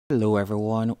Hello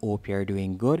everyone, hope you're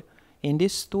doing good. In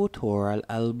this tutorial,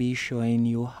 I'll be showing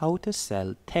you how to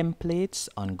sell templates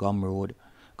on Gumroad.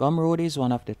 Gumroad is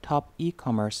one of the top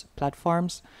e-commerce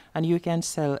platforms and you can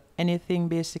sell anything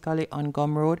basically on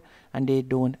Gumroad and they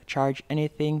don't charge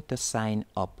anything to sign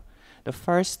up. The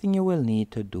first thing you will need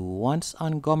to do once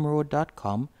on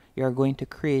gumroad.com, you're going to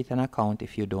create an account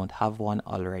if you don't have one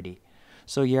already.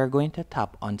 So you're going to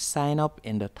tap on sign up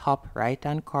in the top right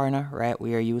hand corner right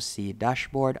where you see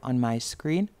dashboard on my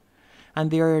screen,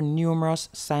 and there are numerous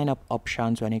sign up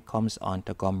options when it comes on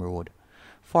to Gumroad.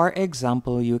 For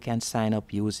example, you can sign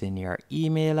up using your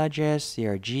email address,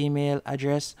 your Gmail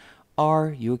address,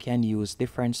 or you can use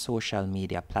different social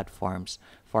media platforms.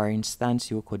 For instance,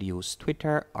 you could use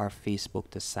Twitter or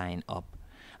Facebook to sign up.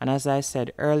 And as I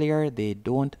said earlier, they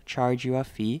don't charge you a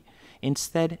fee.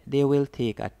 Instead, they will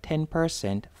take a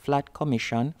 10% flat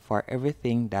commission for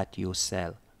everything that you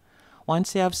sell.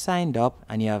 Once you have signed up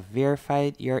and you have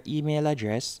verified your email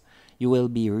address, you will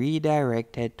be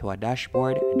redirected to a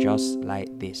dashboard just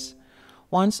like this.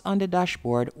 Once on the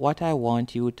dashboard, what I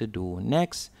want you to do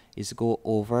next is go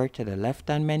over to the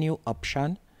left-hand menu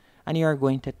option and you are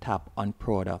going to tap on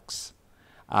products.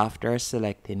 After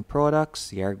selecting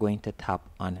products, you are going to tap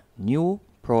on new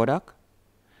product.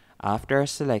 After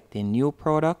selecting new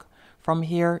product, from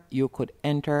here you could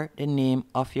enter the name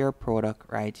of your product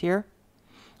right here.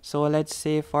 So let's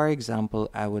say for example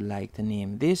I would like to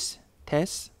name this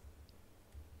test.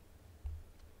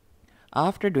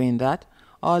 After doing that,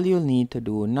 all you'll need to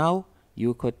do now,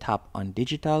 you could tap on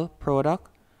digital product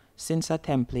since a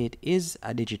template is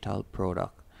a digital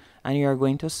product, and you're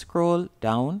going to scroll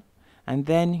down and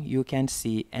then you can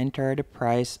see enter the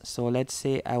price. So let's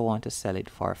say I want to sell it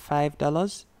for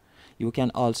 $5. You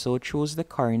can also choose the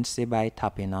currency by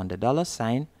tapping on the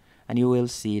 $, and you will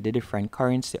see the different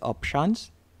currency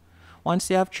options. Once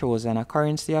you have chosen a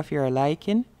currency of your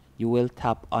liking, you will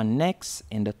tap on next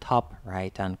in the top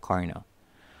right hand corner.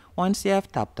 Once you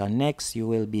have tapped on next, you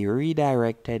will be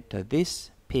redirected to this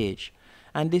page,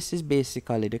 and this is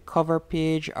basically the cover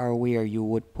page or where you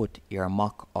would put your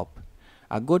mock-up.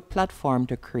 A good platform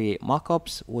to create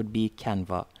mock-ups would be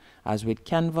Canva. As with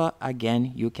Canva,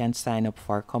 again, you can sign up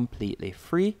for completely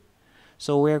free.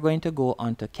 So we're going to go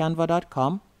onto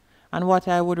canva.com, and what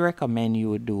I would recommend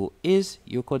you do is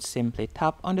you could simply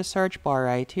tap on the search bar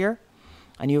right here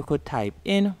and you could type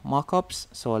in mockups.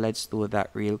 So let's do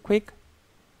that real quick.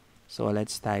 So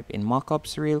let's type in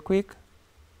mockups real quick.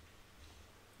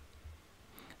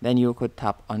 Then you could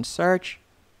tap on search.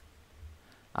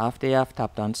 After you have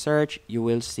tapped on search, you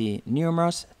will see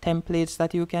numerous templates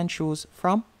that you can choose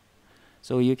from.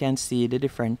 So you can see the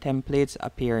different templates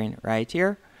appearing right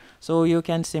here. So you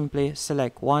can simply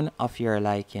select one of your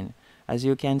liking. As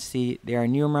you can see, there are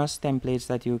numerous templates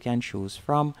that you can choose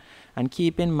from. And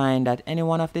keep in mind that any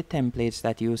one of the templates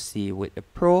that you see with the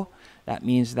Pro, that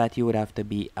means that you would have to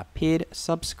be a paid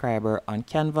subscriber on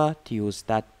Canva to use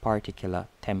that particular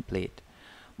template.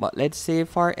 But let's say,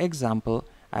 for example,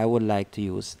 I would like to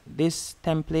use this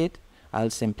template. I'll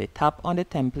simply tap on the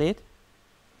template.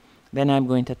 Then I'm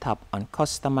going to tap on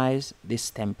customize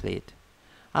this template.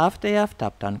 After you have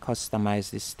tapped on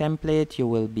customize this template, you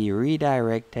will be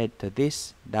redirected to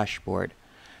this dashboard.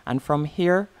 And from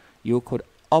here, you could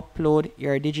upload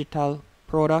your digital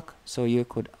product. So you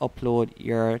could upload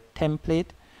your template.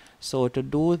 So to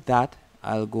do that,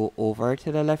 I'll go over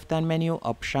to the left-hand menu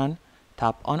option,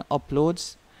 tap on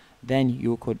uploads. Then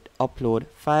you could upload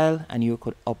file and you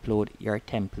could upload your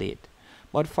template.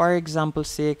 But for example's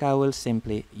sake, I will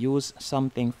simply use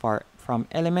something from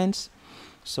Elements.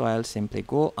 So I'll simply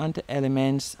go onto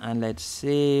Elements and let's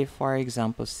say for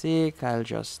example's sake, I'll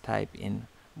just type in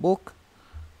book.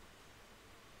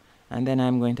 And then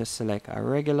I'm going to select a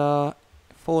regular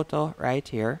photo right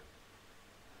here.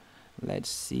 Let's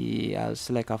see, I'll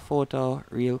select a photo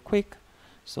real quick.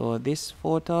 So this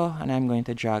photo, and I'm going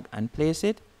to drag and place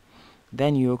it.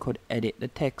 Then you could edit the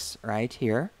text right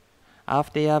here.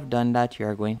 After you have done that,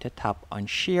 you're going to tap on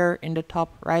share in the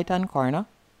top right hand corner.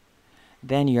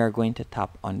 Then you're going to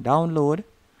tap on download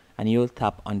and you'll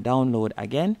tap on download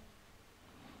again.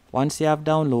 Once you have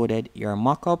downloaded your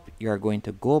mockup, you're going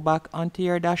to go back onto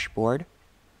your dashboard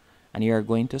and you're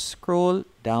going to scroll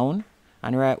down,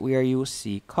 and right where you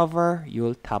see cover,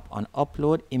 you'll tap on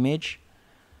upload image,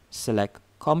 select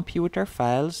computer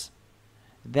files.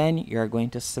 Then you're going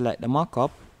to select the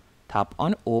mockup, tap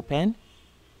on open,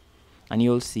 and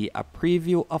you'll see a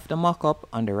preview of the mockup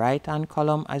on the right hand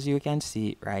column as you can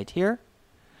see right here.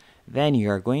 Then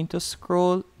you're going to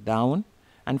scroll down,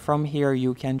 and from here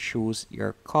you can choose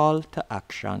your call to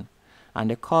action. And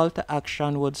the call to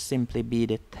action would simply be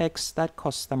the text that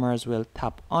customers will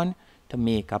tap on to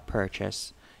make a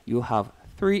purchase. You have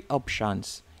three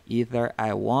options: either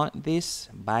I want this,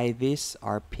 buy this,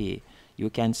 or pay. You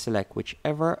can select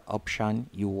whichever option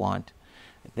you want.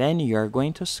 Then you're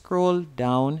going to scroll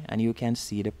down and you can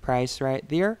see the price right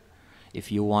there.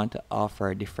 If you want to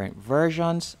offer different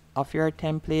versions of your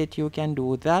template, you can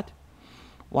do that.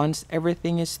 Once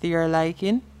everything is to your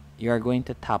liking, you're going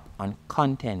to tap on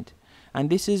content, and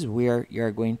this is where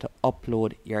you're going to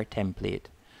upload your template.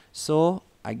 So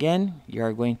again,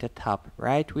 you're going to tap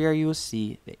right where you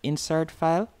see the insert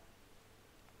file,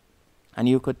 and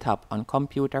you could tap on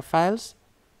computer files,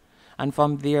 and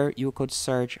from there you could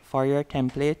search for your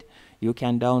template. You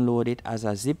can download it as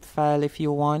a zip file if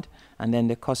you want, and then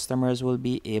the customers will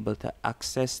be able to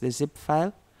access the zip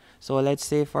file. So let's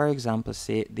say, for example,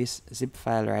 say this zip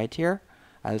file right here.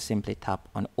 I'll simply tap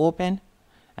on open,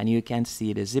 and you can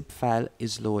see the zip file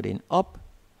is loading up.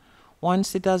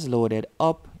 Once it has loaded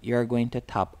up, you're going to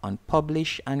tap on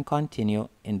publish and continue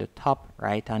in the top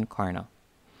right hand corner.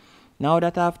 Now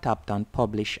that I've tapped on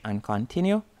publish and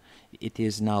continue, it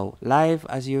is now live,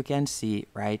 as you can see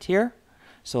right here.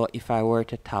 So if I were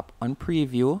to tap on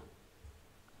preview,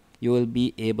 you will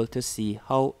be able to see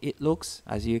how it looks,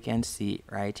 as you can see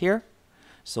right here.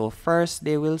 So first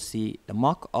they will see the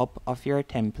mock-up of your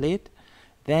template.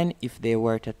 Then if they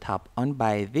were to tap on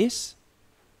buy this,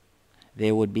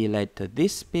 they would be led to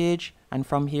this page, and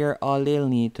from here all they'll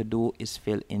need to do is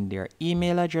fill in their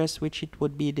email address which it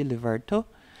would be delivered to,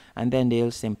 and then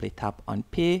they'll simply tap on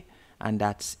pay, and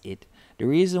that's it. The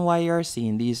reason why you're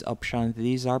seeing these options,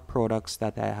 these are products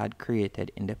that I had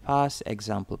created in the past,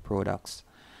 example products.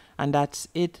 And that's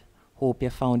it. Hope you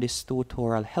found this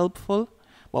tutorial helpful.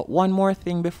 But one more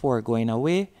thing before going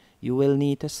away, you will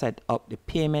need to set up the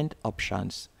payment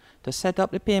options. To set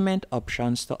up the payment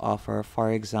options to offer,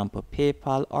 for example,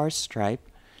 PayPal or Stripe,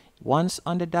 once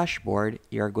on the dashboard,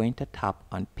 you're going to tap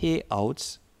on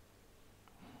payouts.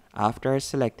 After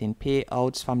selecting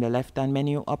payouts from the left hand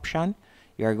menu option,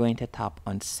 you're going to tap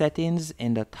on settings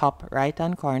in the top right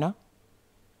hand corner.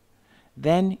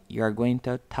 Then you're going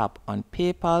to tap on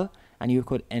PayPal, and you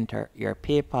could enter your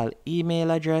PayPal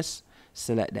email address,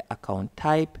 select the account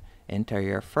type, enter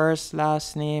your first,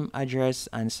 last name, address,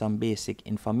 and some basic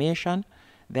information.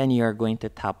 Then you're going to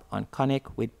tap on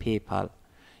connect with PayPal.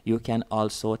 You can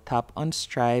also tap on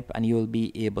Stripe, and you'll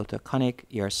be able to connect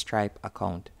your Stripe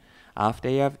account. After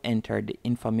you have entered the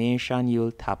information,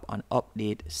 you'll tap on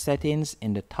update settings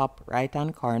in the top right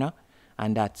hand corner,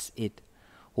 and that's it.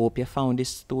 Hope you found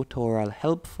this tutorial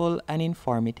helpful and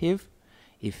informative.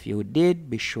 If you did,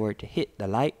 be sure to hit the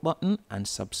like button and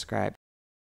subscribe.